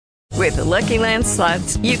With the Lucky Land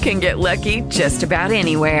Slots, you can get lucky just about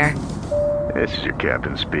anywhere. This is your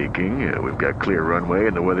captain speaking. We've got clear runway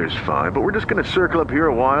and the weather's fine, but we're just going to circle up here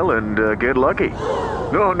a while and get lucky.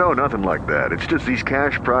 No, nothing like that. It's just these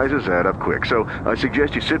cash prizes add up quick. So I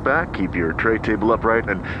suggest you sit back, keep your tray table upright,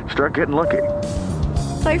 and start getting lucky.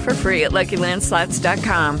 Play for free at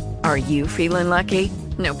LuckyLandSlots.com. Are you feeling lucky?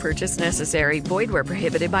 No purchase necessary. Void where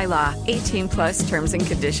prohibited by law. 18 plus terms and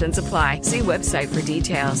conditions apply. See website for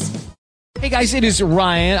details. Hey guys, it is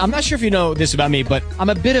Ryan. I'm not sure if you know this about me, but I'm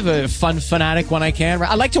a bit of a fun fanatic when I can.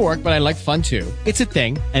 I like to work, but I like fun too. It's a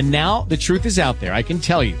thing. And now the truth is out there. I can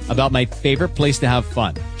tell you about my favorite place to have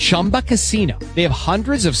fun. Chumba Casino. They have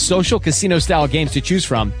hundreds of social casino style games to choose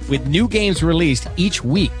from with new games released each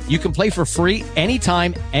week. You can play for free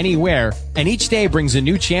anytime, anywhere. And each day brings a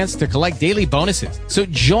new chance to collect daily bonuses. So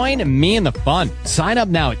join me in the fun. Sign up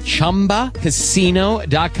now at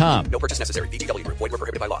ChumbaCasino.com. No purchase necessary. VGW. Void where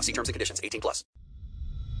prohibited by law. See terms and conditions. 18 plus.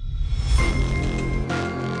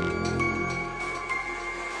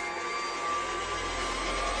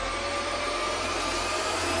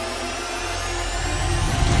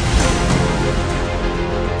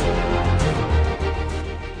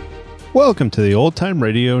 Welcome to the Old Time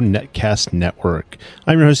Radio Netcast Network.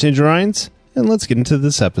 I'm your host, Andrew Rhynes, and let's get into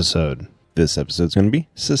this episode. This episode is going to be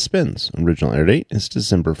Suspense. Original air date is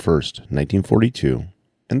December 1st, 1942,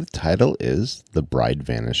 and the title is The Bride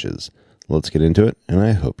Vanishes. Let's get into it, and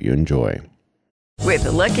I hope you enjoy. With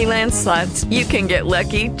the Lucky Land Slots, you can get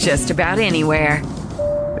lucky just about anywhere.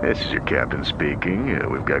 This is your captain speaking.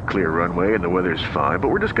 We've got clear runway and the weather's fine, but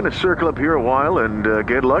we're just going to circle up here a while and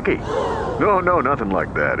get lucky. No, nothing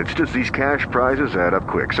like that. It's just these cash prizes add up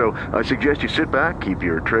quick. So I suggest you sit back, keep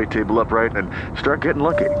your tray table upright, and start getting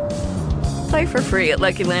lucky. Play for free at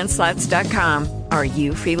LuckyLandSlots.com. Are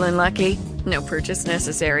you feeling lucky? No purchase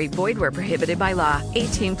necessary. Void where prohibited by law.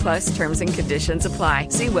 18 plus terms and conditions apply.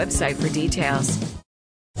 See website for details.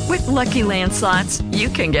 With Lucky Land Slots, you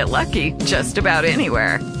can get lucky just about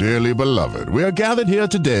anywhere. Dearly beloved, we are gathered here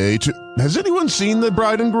today to... Has anyone seen the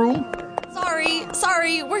bride and groom?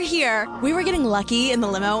 Sorry, we're here. We were getting lucky in the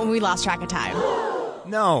limo and we lost track of time.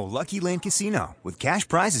 No, Lucky Land Casino, with cash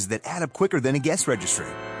prizes that add up quicker than a guest registry.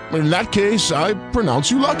 In that case, I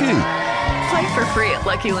pronounce you lucky. Play for free at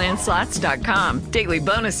LuckyLandSlots.com. Daily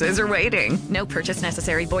bonuses are waiting. No purchase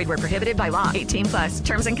necessary. Void where prohibited by law. 18 plus.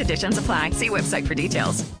 Terms and conditions apply. See website for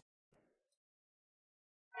details.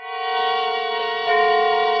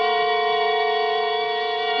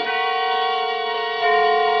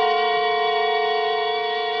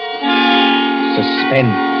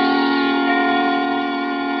 Suspense.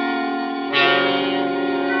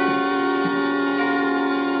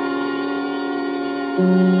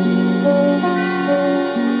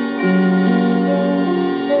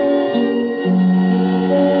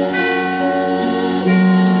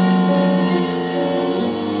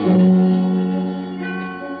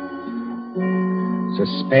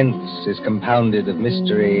 Suspense is compounded of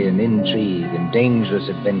mystery and intrigue and dangerous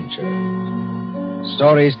adventure.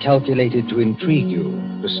 Stories calculated to intrigue you,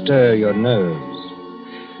 to stir your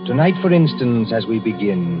nerves. Tonight, for instance, as we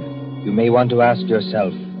begin, you may want to ask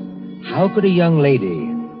yourself, how could a young lady,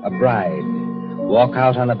 a bride, walk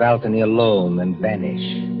out on a balcony alone and vanish?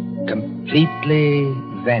 Completely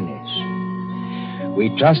vanish. We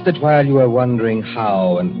trust that while you are wondering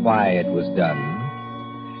how and why it was done,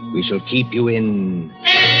 we shall keep you in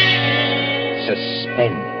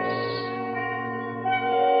suspense.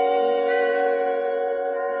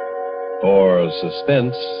 For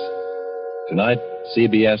Suspense, tonight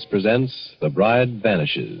CBS presents The Bride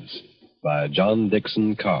Vanishes by John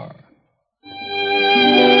Dixon Carr.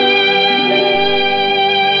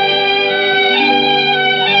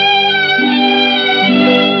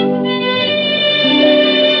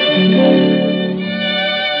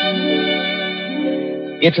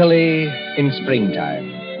 Italy in springtime.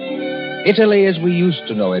 Italy as we used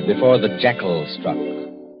to know it before the jackal struck.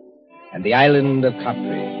 And the island of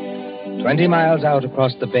Capri, 20 miles out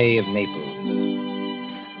across the Bay of Naples.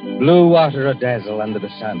 Blue water adazzle under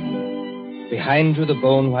the sun. Behind you the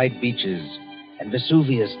bone-white beaches, and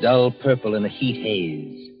Vesuvius dull purple in a heat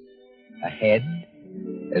haze. Ahead,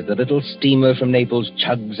 as the little steamer from Naples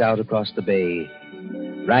chugs out across the bay,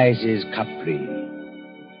 rises Capri.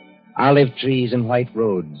 Olive trees and white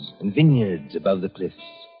roads, and vineyards above the cliffs.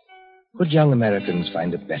 Could young Americans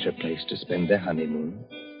find a better place to spend their honeymoon?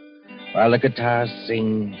 While the guitars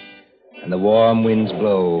sing, and the warm winds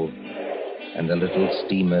blow, and the little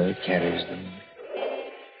steamer carries them.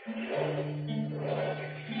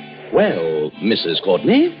 Well, Mrs.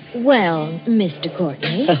 Courtney? Well, Mr.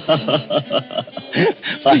 Courtney.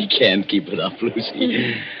 I can't keep it up,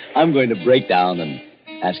 Lucy. I'm going to break down and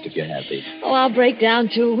ask if you're happy. Oh, I'll break down,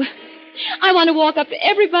 too. I want to walk up to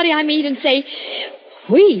everybody I meet and say,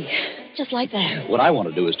 "We," just like that. What I want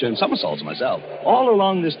to do is turn somersaults myself, all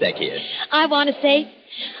along this deck here. I want to say,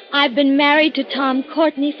 I've been married to Tom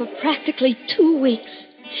Courtney for practically 2 weeks.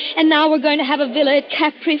 And now we're going to have a villa at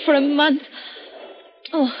Capri for a month.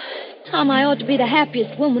 Oh, Tom, I ought to be the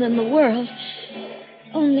happiest woman in the world.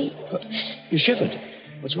 Only... You shivered.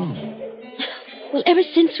 What's wrong? Well, ever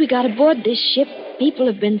since we got aboard this ship, people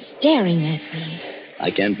have been staring at me.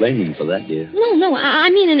 I can't blame them for that, dear. No, I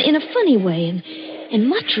mean in a funny way, and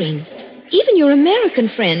muttering. Even your American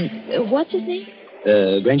friend, what's his name?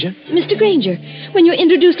 Granger? Mr. Granger. When you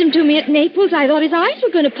introduced him to me at Naples, I thought his eyes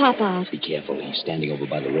were going to pop out. Be careful. He's standing over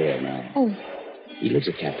by the rail now. Oh. He lives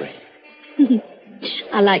at Capri.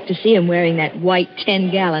 I like to see him wearing that white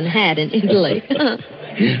 10-gallon hat in Italy.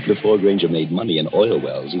 Before Granger made money in oil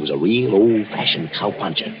wells, he was a real old-fashioned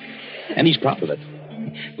cowpuncher. And he's proud of it.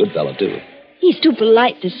 Good fellow, too. He's too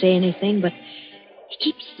polite to say anything, but he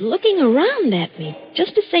keeps looking around at me,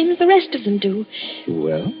 just the same as the rest of them do.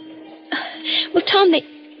 Well? Well, Tom,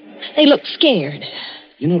 they look scared.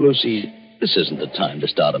 You know, Lucy, this isn't the time to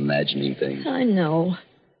start imagining things. I know.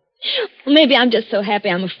 Well, maybe I'm just so happy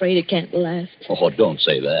I'm afraid it can't last. Oh, don't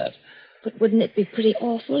say that. But wouldn't it be pretty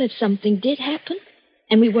awful if something did happen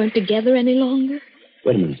and we weren't together any longer?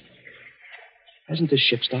 Wait a minute. Hasn't this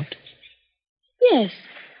ship stopped? Yes.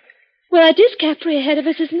 Well, it is Capri ahead of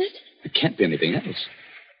us, isn't it? It can't be anything else.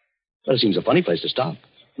 But it seems a funny place to stop.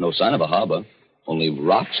 No sign of a harbor. Only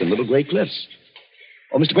rocks and little gray cliffs.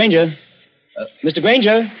 Oh, Mr. Granger. Mr.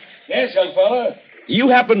 Granger? Yes, young fella? Do you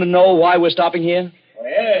happen to know why we're stopping here? Well,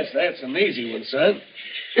 yes, that's an easy one, son.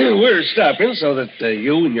 We're stopping so that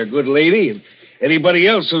you and your good lady and anybody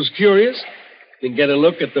else who's curious can get a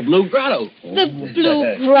look at the Blue Grotto. The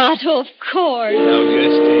Blue Grotto, of course. Now,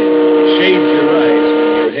 just shade your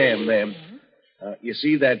eyes with your hand, ma'am. You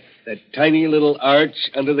see that tiny little arch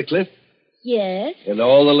under the cliff? Yes. And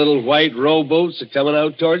all the little white rowboats are coming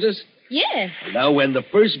out towards us? Yes. Now, when the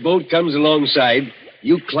first boat comes alongside,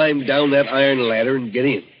 you climb down that iron ladder and get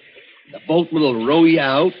in. The boatman will row you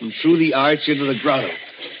out and through the arch into the grotto.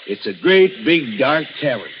 It's a great, big, dark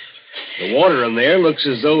cavern. The water in there looks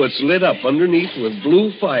as though it's lit up underneath with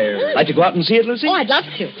blue fire. Like to go out and see it, Lucy? Oh, I'd love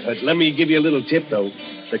to. But let me give you a little tip, though.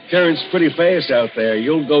 The current's pretty fast out there.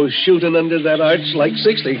 You'll go shooting under that arch like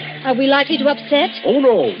 60. Are we likely to upset? Oh,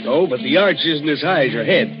 no, but the arch isn't as high as your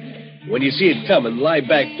head. When you see it coming, lie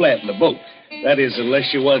back flat in the boat. That is,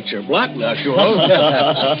 unless you want your block knocked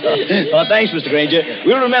off. Oh, thanks, Mr. Granger.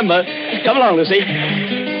 We'll remember. Come along, Lucy.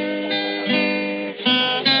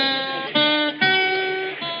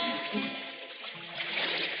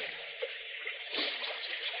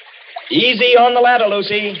 Easy on the ladder,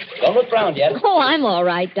 Lucy. Don't look round yet. Oh, I'm all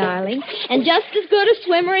right, darling. And just as good a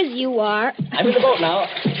swimmer as you are. I'm in the boat now.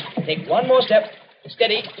 Take one more step.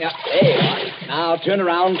 Steady. Yeah, there you are. Now turn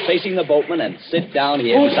around facing the boatman and sit down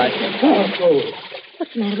here beside me.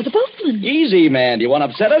 What's the matter with the boatman? Easy, man. Do you want to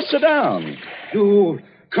upset us? Sit down. You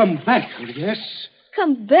come back, yes?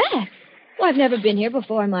 Come back? Well, I've never been here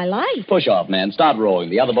before in my life. Push off, man. Start rowing.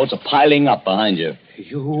 The other boats are piling up behind you.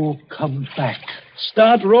 You come back.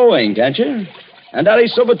 Start rowing, can't you? Andale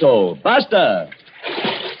subito. Basta.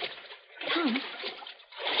 Tom,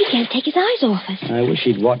 he can't take his eyes off us. I wish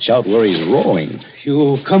he'd watch out where he's rowing.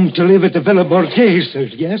 You come to live at the Villa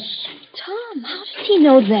Borghese, yes? Tom, how does he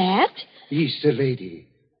know that? He's the lady.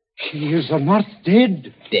 She is not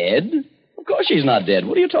dead. Dead? Of course she's not dead.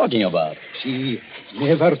 What are you talking about? She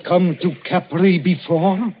never come to Capri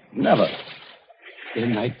before? Never.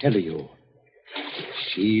 Then I tell you,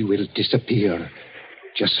 she will disappear,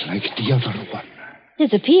 just like the other one.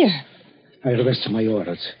 Disappear? I rest my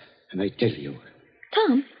orders, and I tell you.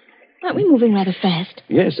 Tom, aren't we moving rather fast?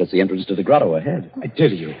 Yes, that's the entrance to the grotto ahead. I tell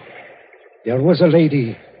you, there was a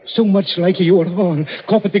lady so much like your own,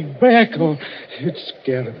 coveting back. Oh, it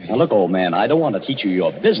scared me. Now, look, old man, I don't want to teach you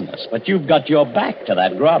your business, but you've got your back to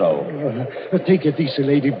that grotto. Take this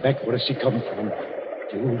lady back where she come from.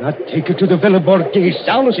 Do not take her to the Villa Borghese.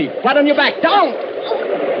 Down, Lucy. Flat on your back. Down!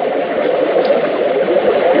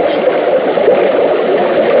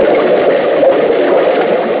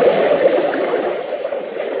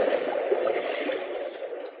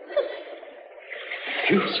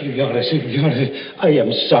 Signore, I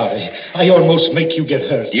am sorry. I almost make you get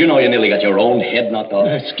hurt. You know you nearly got your own head knocked off.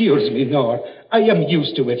 Excuse me, no. I am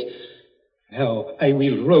used to it. Now, I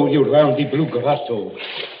will row you round the Blue Grotto.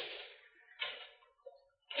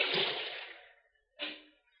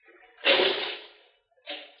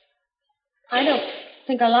 I don't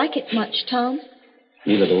think I like it much, Tom.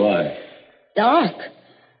 Neither do I. Dark.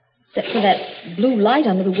 Except for that blue light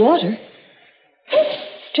under the water.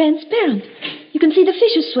 It's transparent. You can see the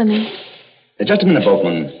fishes swimming. Just a minute,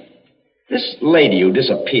 boatman. This lady who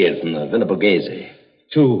disappeared from the Villa Borghese.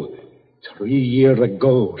 2, 3 years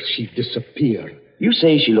ago, she disappeared. You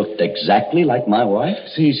say she looked exactly like my wife?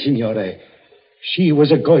 Si, signore. She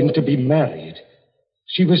was going to be married.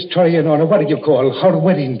 She was trying on her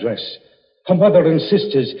wedding dress. Her mother and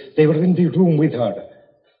sisters, they were in the room with her.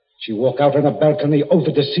 She walked out on a balcony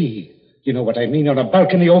over the sea. You know what I mean, on a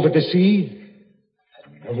balcony over the sea?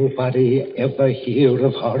 And nobody ever hear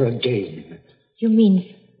of her again. You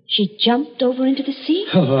mean she jumped over into the sea?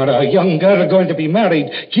 Oh, a young girl going to be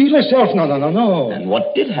married. Kill herself. No. And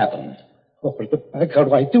what did happen? Oh, the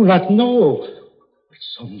backer, I do not know. But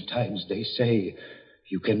sometimes they say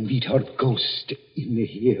you can meet her ghost in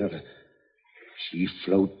here. She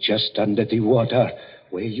float just under the water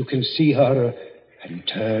where you can see her and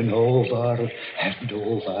turn over and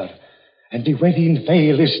over. And the wedding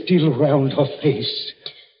veil is still round her face.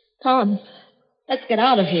 Tom, let's get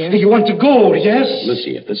out of here. You want to go, yes?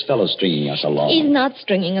 Lucy, if this fellow's stringing us along... He's not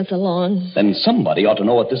stringing us along. Then somebody ought to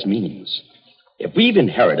know what this means. If we've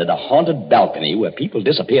inherited a haunted balcony where people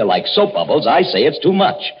disappear like soap bubbles, I say it's too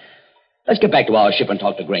much. Let's get back to our ship and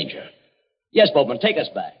talk to Granger. Yes, boatman, take us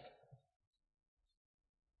back.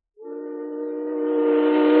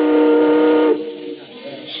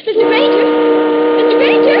 Mr. Granger! Mr.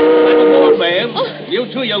 Granger! I'm aboard, ma'am. Oh. You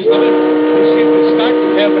too, young woman. The ship will start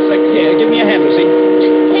in half a second. Here, give me a hand, Lucy.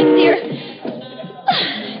 Thanks, dear.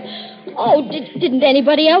 Oh, didn't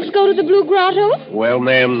anybody else go to the Blue Grotto? Well,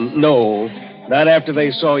 ma'am, no. Not after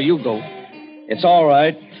they saw you go. It's all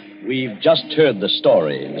right. We've just heard the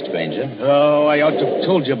story, Mr. Granger. Oh, I ought to have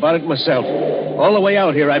told you about it myself. All the way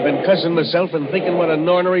out here, I've been cussing myself and thinking what an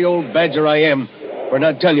ornery old badger I am for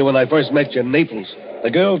not telling you when I first met you in Naples. The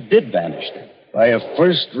girl did vanish. By a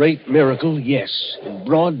first-rate miracle, yes. In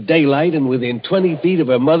broad daylight and within 20 feet of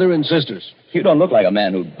her mother and sisters. You don't look like a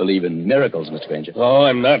man who'd believe in miracles, Mr. Granger. Oh,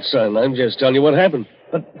 I'm not, son. I'm just telling you what happened.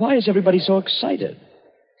 But why is everybody so excited?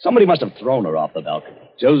 Somebody must have thrown her off the balcony.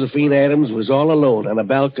 Josephine Adams was all alone on a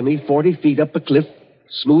balcony 40 feet up a cliff,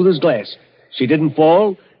 smooth as glass. She didn't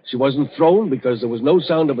fall. She wasn't thrown because there was no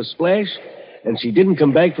sound of a splash. And she didn't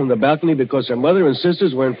come back from the balcony because her mother and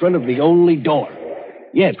sisters were in front of the only door.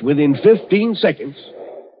 Yet, within 15 seconds,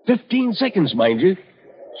 mind you,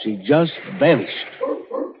 she just vanished.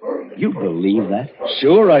 You believe that?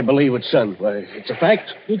 Sure, I believe it, son. Why, it's a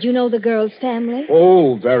fact. Did you know the girl's family?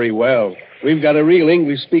 Oh, very well. We've got a real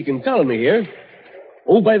English-speaking colony here.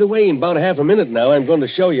 Oh, by the way, in about half a minute now, I'm going to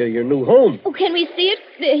show you your new home. Oh, can we see it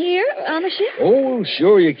here on the ship? Oh,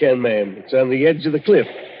 sure you can, ma'am. It's on the edge of the cliff.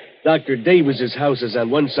 Dr. Davis's house is on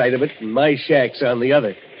one side of it, and my shack's on the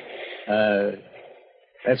other.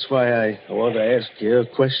 That's why I want to ask you a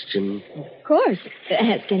question. Of course.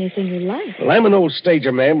 Ask anything you like. Well, I'm an old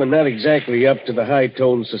stager, ma'am, and not exactly up to the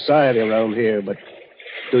high-toned society around here, but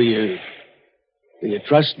do you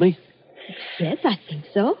trust me? Yes, I think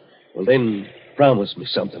so. Well, then, promise me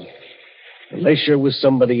something. Unless you're with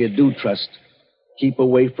somebody you do trust, keep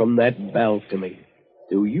away from that balcony.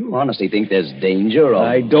 Do you honestly think there's danger? Or...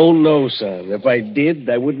 I don't know, son. If I did,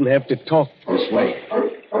 I wouldn't have to talk this way.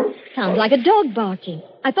 Sounds like a dog barking.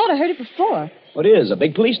 I thought I heard it before. It is, a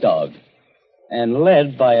big police dog. And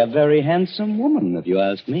led by a very handsome woman, if you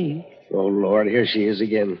ask me. Oh, Lord, here she is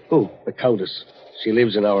again. Who? The Countess. She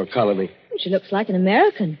lives in our colony. She looks like an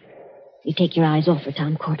American. You take your eyes off her,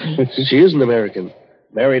 Tom Courtney. She is an American.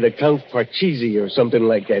 Married a Count Parcheesi or something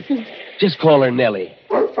like that. Just call her Nellie.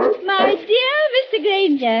 My dear Mr.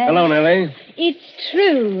 Granger. Hello, Nellie. It's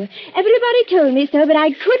true. Everybody told me so, but I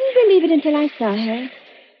couldn't believe it until I saw her.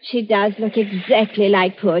 She does look exactly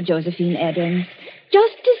like poor Josephine Adams.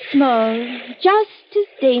 Just as small, just as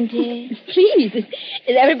dainty. Please,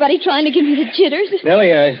 is everybody trying to give me the jitters?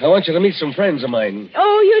 Nellie, I want you to meet some friends of mine.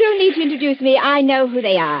 Oh, you don't need to introduce me. I know who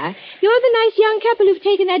they are. You're the nice young couple who've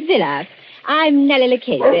taken that villa. I'm Nellie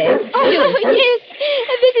Lucchese. Oh, yes.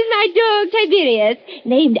 This is my dog, Tiberius,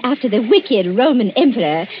 named after the wicked Roman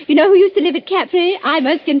emperor. You know who used to live at Capri? I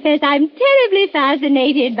must confess I'm terribly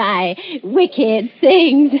fascinated by wicked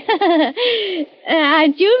things.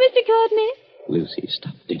 Aren't you, Mr. Courtney? Lucy,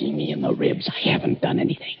 stop digging me in the ribs. I haven't done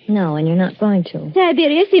anything. No, and you're not going to.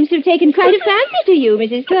 Tiberius seems to have taken quite a fancy to you,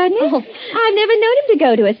 Mrs. Courtney. Oh. I've never known him to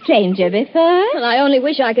go to a stranger before. Well, I only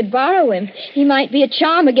wish I could borrow him. He might be a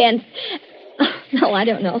charm against... Oh, no, I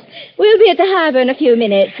don't know. We'll be at the harbor in a few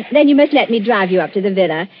minutes. Then you must let me drive you up to the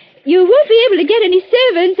villa. You won't be able to get any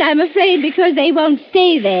servants, I'm afraid, because they won't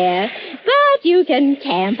stay there. But you can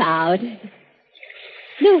camp out.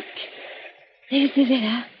 Look, there's the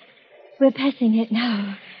villa. We're passing it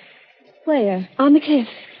now. Where? On the cliff.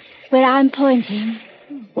 Where I'm pointing.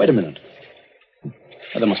 Wait a minute. Well,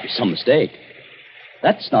 there must be some mistake.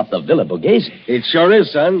 That's not the Villa Borghese. It sure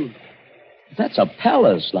is, son. That's a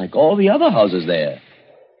palace like all the other houses there.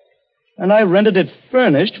 And I rented it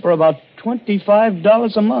furnished for about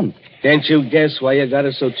 $25 a month. Can't you guess why you got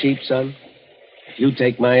it so cheap, son? If you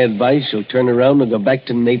take my advice, you'll turn around and go back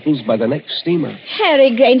to Naples by the next steamer.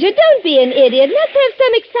 Harry Granger, don't be an idiot. Let's have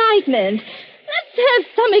some excitement. Let's have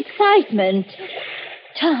some excitement.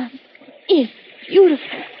 Tom is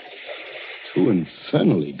beautiful. Too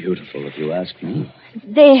infernally beautiful, if you ask me.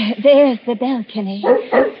 There's the balcony.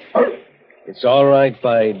 It's all right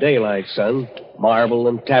by daylight, son. Marble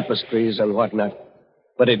and tapestries and whatnot.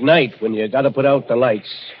 But at night, when you got to put out the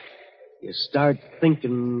lights, you start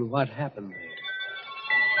thinking what happened there.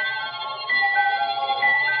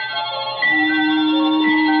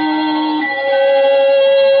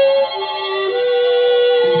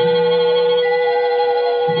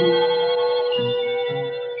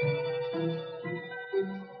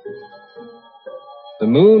 The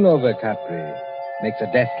moon over Capri makes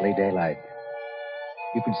a deathly daylight.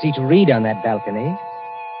 You could see to read on that balcony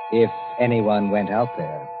if anyone went out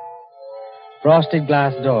there. Frosted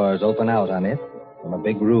glass doors open out on it from a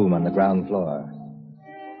big room on the ground floor.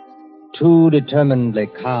 Two determinedly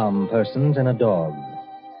calm persons and a dog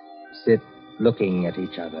sit looking at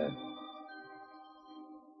each other.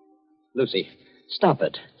 Lucy, stop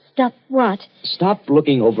it. Stop what? Stop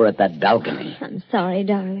looking over at that balcony. I'm sorry,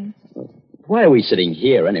 darling. Why are we sitting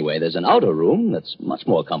here anyway? There's an outer room that's much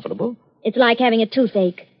more comfortable. It's like having a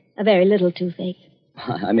toothache. A very little toothache.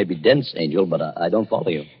 I may be dense, Angel, but I don't follow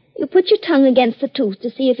you. You put your tongue against the tooth to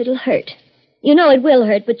see if it'll hurt. You know it will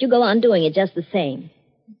hurt, but you go on doing it just the same.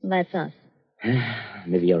 That's us.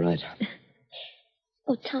 Maybe you're right.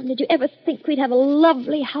 Oh, Tom, did you ever think we'd have a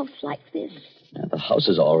lovely house like this? Yeah, the house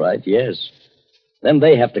is all right, yes. Then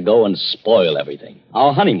they have to go and spoil everything.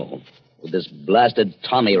 Our honeymoon. With this blasted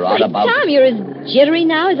Tommy rod about... Tom, you're as jittery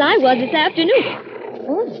now as I was this afternoon.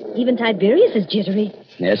 Oh, even Tiberius is jittery.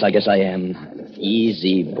 Yes, I guess I am.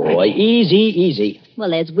 Easy, boy. Easy.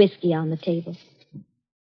 Well, there's whiskey on the table.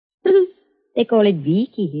 They call it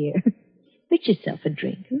Vicky here. Fix yourself a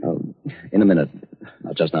drink. Oh, in a minute.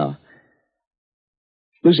 Not just now.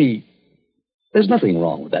 Lucy, there's nothing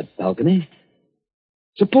wrong with that balcony.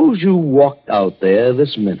 Suppose you walked out there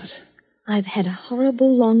this minute. I've had a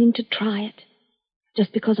horrible longing to try it.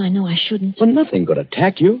 Just because I know I shouldn't. Well, nothing could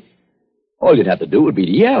attack you. All you'd have to do would be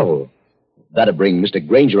to yell. That'd bring Mr.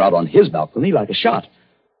 Granger out on his balcony like a shot.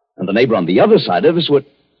 And the neighbor on the other side of us would...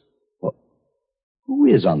 Well, who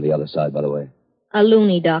is on the other side, by the way? A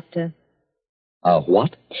loony doctor. A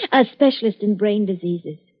what? A specialist in brain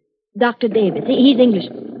diseases. Dr. Davis. He's English.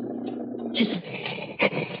 Listen.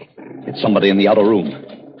 It's somebody in the outer room.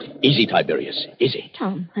 Easy, Tiberius. Easy.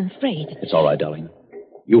 Tom, I'm afraid. It's all right, darling.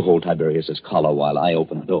 You hold Tiberius's collar while I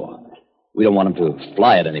open the door. We don't want him to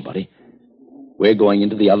fly at anybody. We're going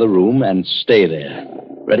into the other room and stay there.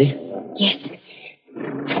 Ready? Yes.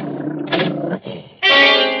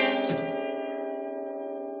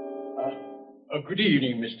 Good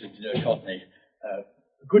evening, Mr. Courtney.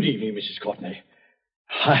 Good evening, Mrs. Courtney.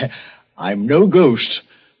 I'm no ghost,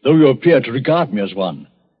 though you appear to regard me as one.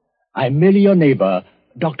 I'm merely your neighbor,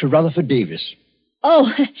 Dr. Rutherford Davis.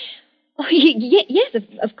 Yes,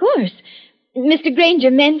 of course. Mr. Granger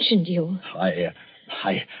mentioned you.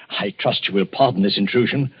 I trust you will pardon this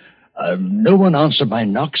intrusion. No one answered my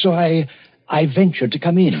knock, so I ventured to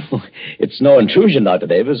come in. It's no intrusion, Dr.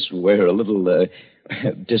 Davis. We're a little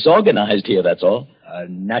disorganized here, that's all.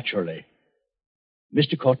 Naturally.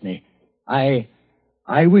 Mr. Courtney, I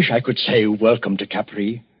wish I could say welcome to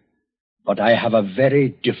Capri, but I have a very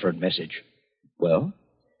different message. Well?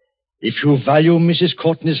 If you value Mrs.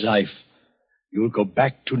 Courtney's life, you'll go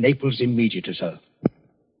back to Naples immediately, sir.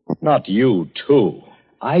 Not you, too.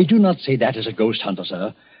 I do not say that as a ghost hunter,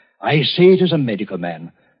 sir. I say it as a medical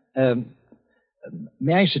man.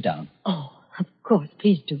 May I sit down? Oh, of course.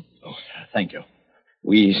 Please do. Oh, thank you.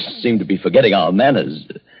 We seem to be forgetting our manners.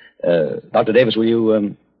 Dr. Davis, will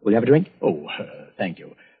you have a drink? Oh, thank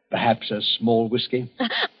you. Perhaps a small whiskey?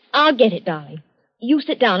 I'll get it, darling. You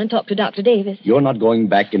sit down and talk to Dr. Davis. You're not going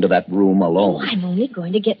back into that room alone. Oh, I'm only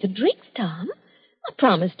going to get the drinks, Tom. I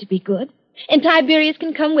promise to be good. And Tiberius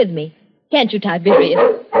can come with me. Can't you, Tiberius?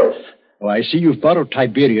 Oh, I see you've borrowed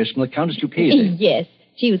Tiberius from the Countess Lucchese. Yes,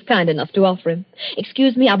 she was kind enough to offer him.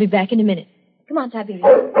 Excuse me, I'll be back in a minute. Come on, Tiberius.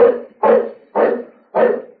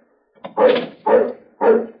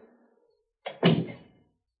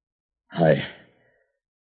 I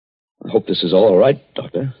hope this is all right,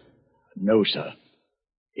 Doctor. No, sir.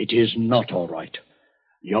 It is not all right.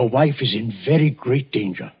 Your wife is in very great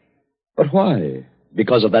danger. But why?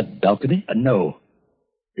 Because of that balcony? No.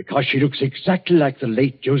 Because she looks exactly like the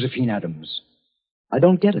late Josephine Adams. I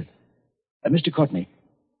don't get it. Mr. Courtney,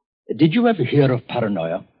 did you ever hear of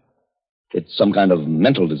paranoia? It's some kind of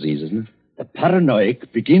mental disease, isn't it? The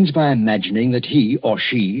paranoic begins by imagining that he or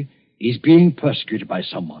she is being persecuted by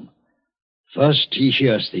someone. First, he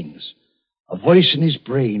hears things. A voice in his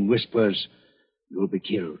brain whispers, "You'll be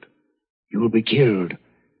killed. You'll be killed.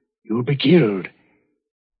 You'll be killed."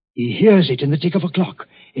 He hears it in the tick of a clock,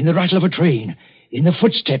 in the rattle of a train, in the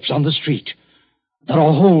footsteps on the street. There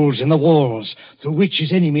are holes in the walls through which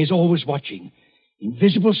his enemy is always watching.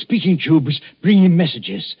 Invisible speaking tubes bring him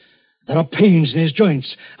messages. There are pains in his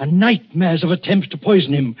joints and nightmares of attempts to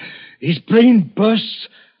poison him. His brain bursts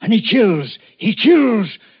and he kills. He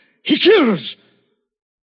kills. He kills.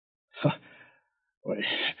 Well,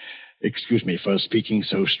 excuse me for speaking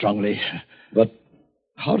so strongly. But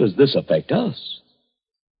how does this affect us?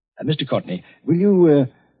 Mr. Courtney, will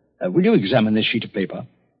you examine this sheet of paper?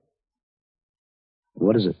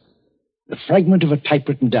 What is it? The fragment of a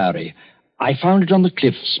typewritten diary. I found it on the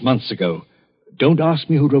cliffs months ago. Don't ask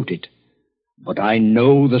me who wrote it. But I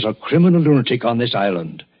know there's a criminal lunatic on this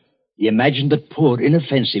island. He imagined that poor,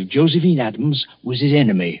 inoffensive Josephine Adams was his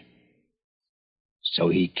enemy. So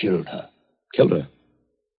he killed her. Killed her?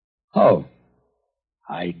 How?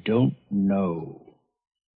 I don't know.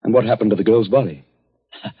 And what happened to the girl's body?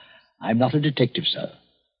 I'm not a detective, sir.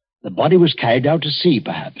 The body was carried out to sea,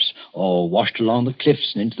 perhaps, or washed along the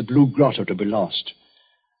cliffs and into the Blue Grotto to be lost.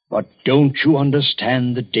 But don't you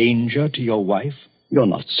understand the danger to your wife? You're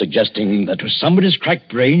not suggesting that with somebody's cracked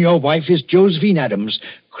brain, your wife is Josephine Adams,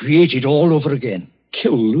 created all over again.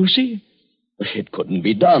 Kill Lucy? It couldn't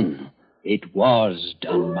be done. It was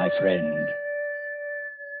done, my friend.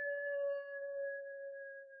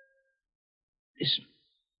 Listen.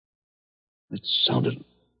 It sounded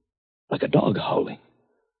like a dog howling.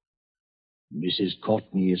 Mrs.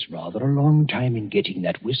 Courtney is rather a long time in getting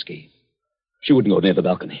that whiskey. She wouldn't go near the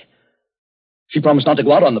balcony. She promised not to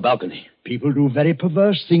go out on the balcony. People do very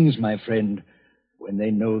perverse things, my friend, when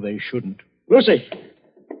they know they shouldn't. Lucy!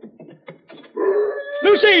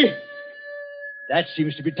 Lucy! That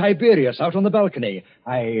seems to be Tiberius out on the balcony.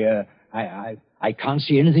 I can't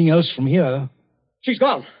see anything else from here. She's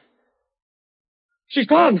gone. She's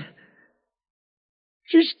gone.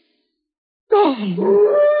 She's gone.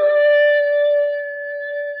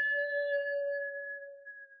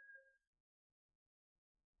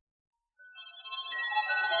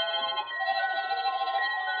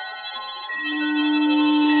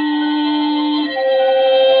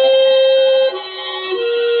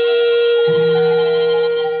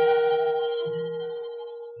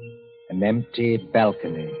 An empty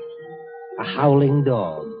balcony, a howling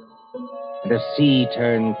dog, and a sea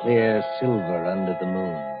turned clear silver under the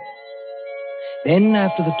moon. Then,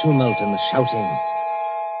 after the tumult and the shouting,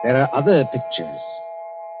 there are other pictures.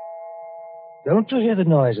 Don't you hear the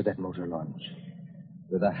noise of that motor launch,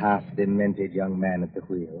 with a half-demented young man at the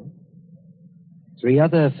wheel? 3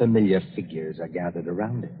 other familiar figures are gathered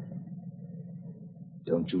around it.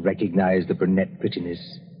 Don't you recognize the brunette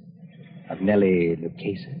prettiness of Nellie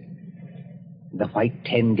Lucchesa? The white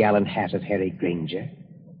 10-gallon hat of Harry Granger?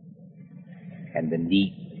 And the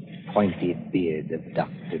neat, pointed beard of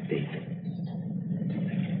Dr. Davis?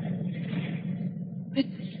 But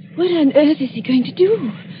what on earth is he going to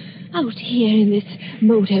do out here in this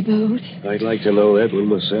motorboat? I'd like to know that one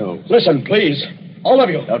myself. Listen, please. All of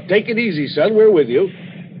you. Now, take it easy, son. We're with you.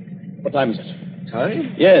 What time is it?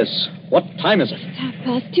 Time? Yes. What time is it?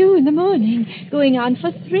 It's 2:30 in the morning, going on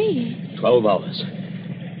for 3. 12 hours.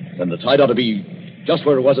 Then the tide ought to be just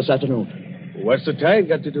where it was this afternoon. What's the tide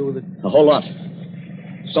got to do with it? A whole lot.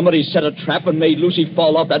 Somebody set a trap and made Lucy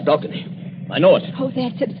fall off that balcony. I know it. Oh,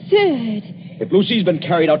 that's absurd. If Lucy's been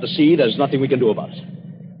carried out to sea, there's nothing we can do about it.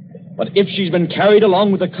 But if she's been carried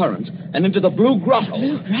along with the current and into the Blue Grotto...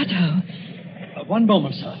 Blue Grotto? One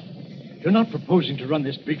moment, sir. You're not proposing to run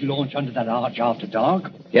this big launch under that arch after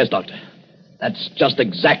dark? Yes, Doctor. That's just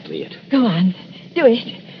exactly it. Go on. Do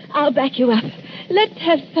it. I'll back you up. Let's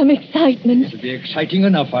have some excitement. It'll be exciting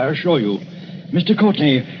enough, I assure you. Mr.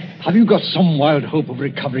 Courtney, have you got some wild hope of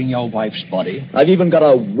recovering your wife's body? I've even got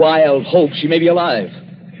a wild hope she may be alive.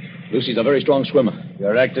 Lucy's a very strong swimmer.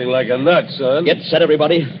 You're acting like a nut, son. Get set,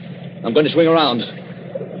 everybody. I'm going to swing around.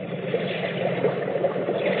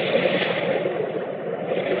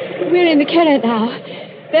 We're in the current now.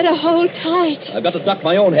 Better hold tight. I've got to duck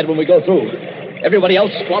my own head when we go through. Everybody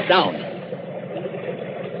else, squat down.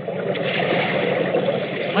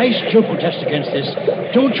 I still protest against this.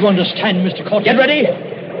 Don't you understand, Mr. Courtney? Get ready.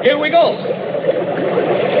 Here we go.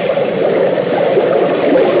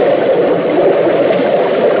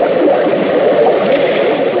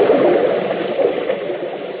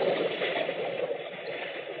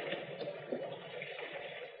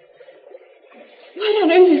 What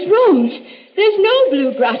on earth is wrong? There's no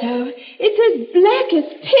blue grotto. It's as black as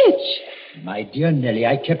pitch. My dear Nellie,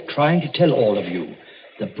 I kept trying to tell all of you.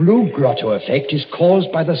 The blue grotto effect is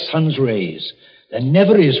caused by the sun's rays. There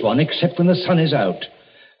never is one except when the sun is out.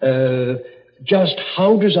 Just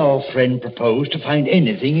how does our friend propose to find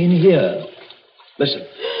anything in here? Listen.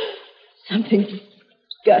 Something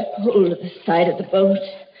got hold of the side of the boat.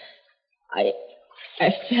 I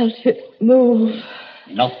felt it move.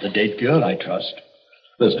 Not the dead girl, I trust.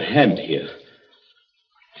 There's a hand here.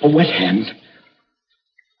 A wet hand.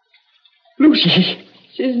 Lucy!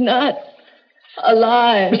 She's not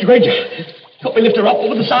alive. Mr. Granger, help me lift her up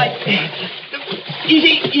over the side.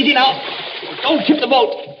 Easy now. Don't tip the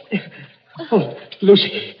boat. Oh,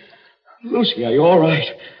 Lucy. Lucy, are you all right?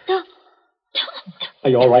 Tom. Are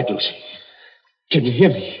you all right, Lucy? Can you hear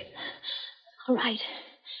me? All right.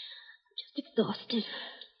 Just exhausted.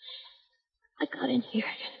 I got in here.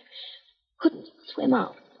 Couldn't swim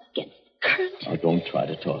out against the current. Oh, don't try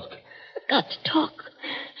to talk. I've got to talk.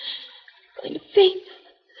 Going to faint.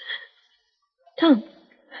 Tom,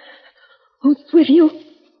 who's with you?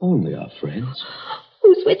 Only our friends.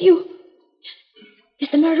 Who's with you? Is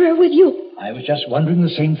the murderer with you? I was just wondering the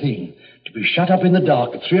same thing. To be shut up in the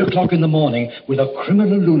dark at 3 o'clock in the morning with a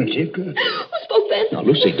criminal lunatic. Who spoke then? Now,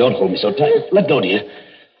 Lucy, don't hold me so tight. Let go, dear.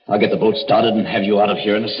 I'll get the boat started and have you out of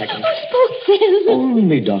here in a second. Who spoke then?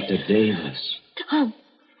 Only Dr. Davis. Tom,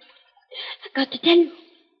 I've got to tell you.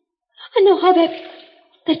 I know how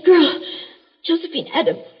that girl, Josephine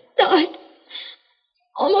Adams, died.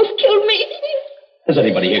 Almost killed me. Has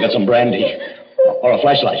anybody here got some brandy? Or a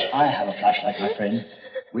flashlight? I have a flashlight, my friend.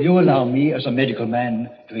 Will you allow me, as a medical man,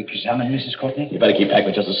 to examine Mrs. Courtney? You better keep back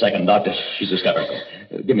for just a second, Doctor. She's hysterical.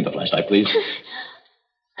 Give me the flashlight, please.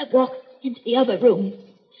 I walked into the other room.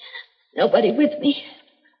 Nobody with me.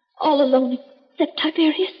 All alone except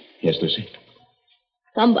Tiberius. Yes, Lucy?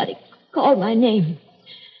 Somebody called my name.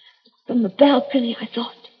 From the balcony, I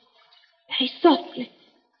thought. Very softly.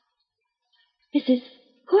 Mrs.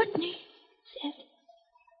 Courtney said.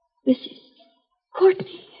 Mrs.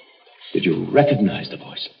 Courtney. Did you recognize the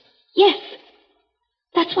voice? Yes.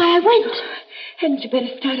 That's why I went. Hadn't you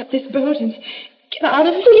better start up this boat and get out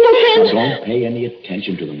of here? Now, don't pay any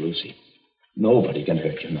attention to them, Lucy. Nobody can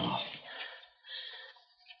hurt you now.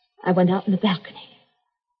 I went out on the balcony.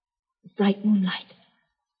 Bright moonlight.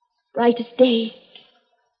 Bright as day.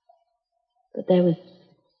 But there was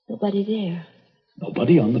nobody there.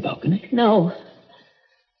 Nobody on the balcony? No.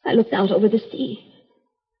 I looked out over the sea.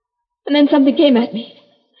 And then something came at me.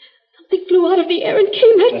 Something flew out of the air and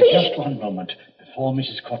came at me. Just one moment before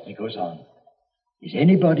Mrs. Courtney goes on. Is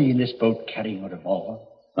anybody in this boat carrying a revolver?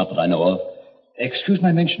 Not that I know of. Excuse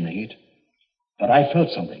my mentioning it, but I felt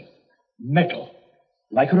something. Metal.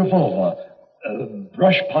 Like a revolver.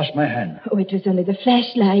 Brush past my hand. Oh, it was only the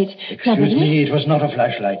flashlight. Excuse me, it was not a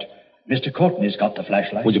flashlight. Mr. Courtney's got the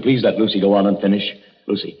flashlight. Would you please let Lucy go on and finish?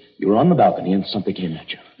 Lucy, you were on the balcony and something came at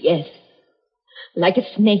you. Yes. Like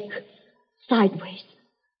a snake. Sideways.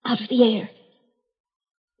 Out of the air.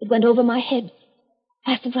 It went over my head.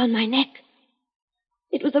 Fastened around my neck.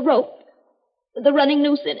 It was a rope. With a running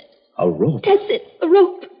noose in it. A rope? That's it. A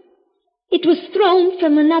rope. It was thrown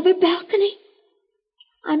from another balcony.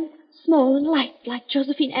 I'm small and light like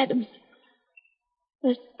Josephine Adams.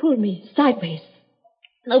 It pulled me sideways.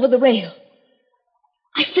 And over the rail.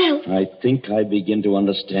 I fell. I think I begin to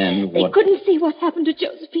understand They couldn't see what happened to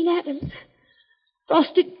Josephine Adams.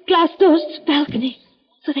 Frosted glass doors to the balcony,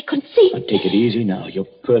 so they couldn't see. Now, take it easy now. You're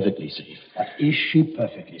perfectly safe. Is she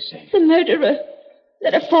perfectly safe? The murderer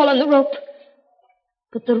let her fall on the rope.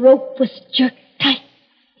 But the rope was jerked tight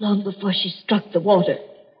long before she struck the water.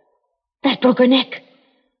 That broke her neck.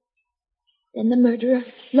 Then the murderer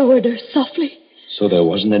lowered her softly. So there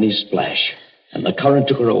wasn't any splash. And the current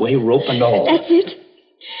took her away, rope and all. That's it.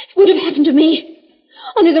 It would have happened to me.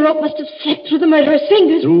 Only the rope must have slipped through the murderer's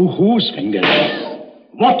fingers. Through whose fingers?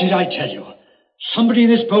 What did I tell you? Somebody in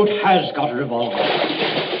this boat has got a revolver.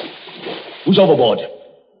 Who's overboard?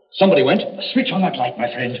 Somebody went. Switch on that light,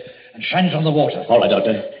 my friend, and shine it on the water. All right,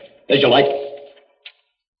 Doctor. There's your light.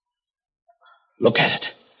 Look at it.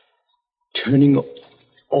 Turning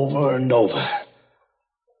over and over.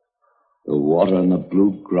 The water in the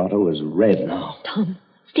blue grotto is red now. Tom,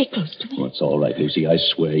 stay close to me. Oh, it's all right, Lucy. I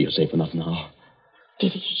swear you're safe enough now.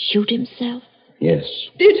 Did he shoot himself? Yes.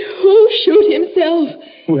 Did who shoot himself?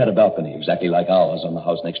 Who had a balcony exactly like ours on the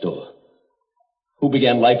house next door? who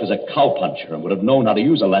began life as a cowpuncher and would have known how to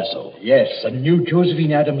use a lasso. Yes, and knew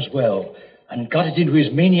Josephine Adams well, and got it into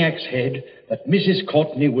his maniac's head that Mrs.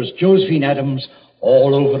 Courtney was Josephine Adams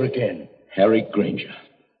all over again. Harry Granger.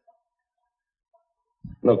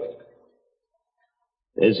 Look,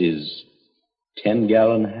 there's his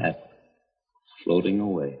 10-gallon hat floating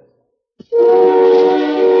away.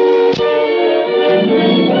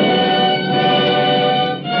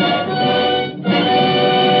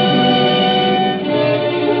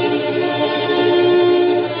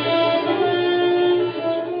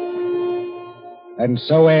 And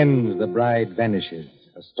so ends The Bride Vanishes,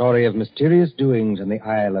 a story of mysterious doings in the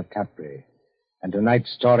Isle of Capri. And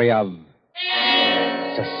tonight's story of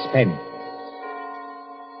suspense.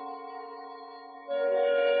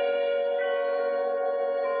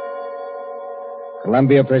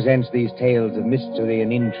 Columbia presents these tales of mystery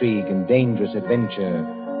and intrigue and dangerous adventure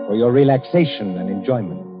for your relaxation and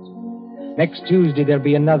enjoyment. Next Tuesday, there'll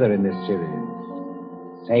be another in this series.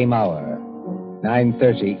 Same hour,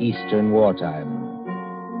 9:30 Eastern Wartime.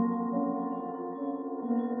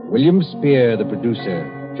 William Spear, the producer,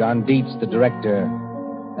 John Dietz, the director,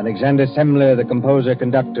 Alexander Semler, the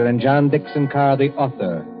composer-conductor, and John Dixon Carr, the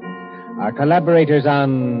author, are collaborators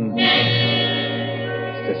on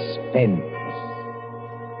Suspense.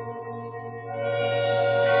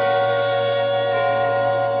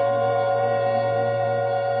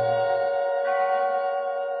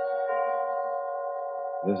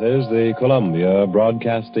 This is the Columbia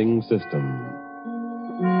Broadcasting System.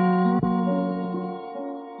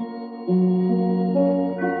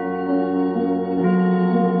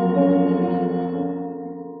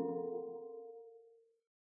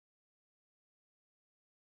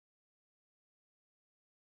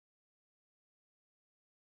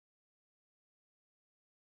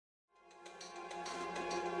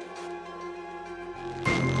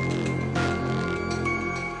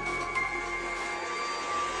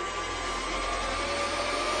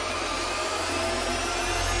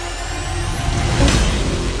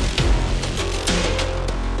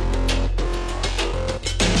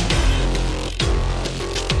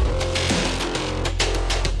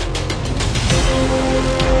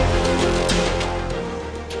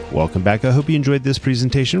 Welcome back. I hope you enjoyed this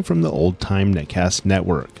presentation from the Old Time Netcast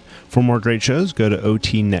Network. For more great shows, go to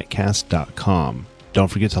otnetcast.com. Don't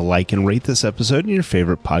forget to like and rate this episode in your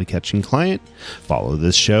favorite podcatching client. Follow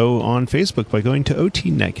this show on Facebook by going to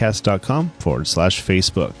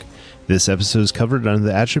otnetcast.com/Facebook. This episode is covered under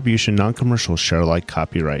the Attribution Non-Commercial Share-alike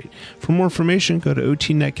copyright. For more information, go to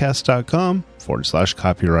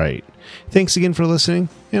otnetcast.com/copyright. Thanks again for listening,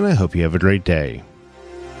 and I hope you have a great day.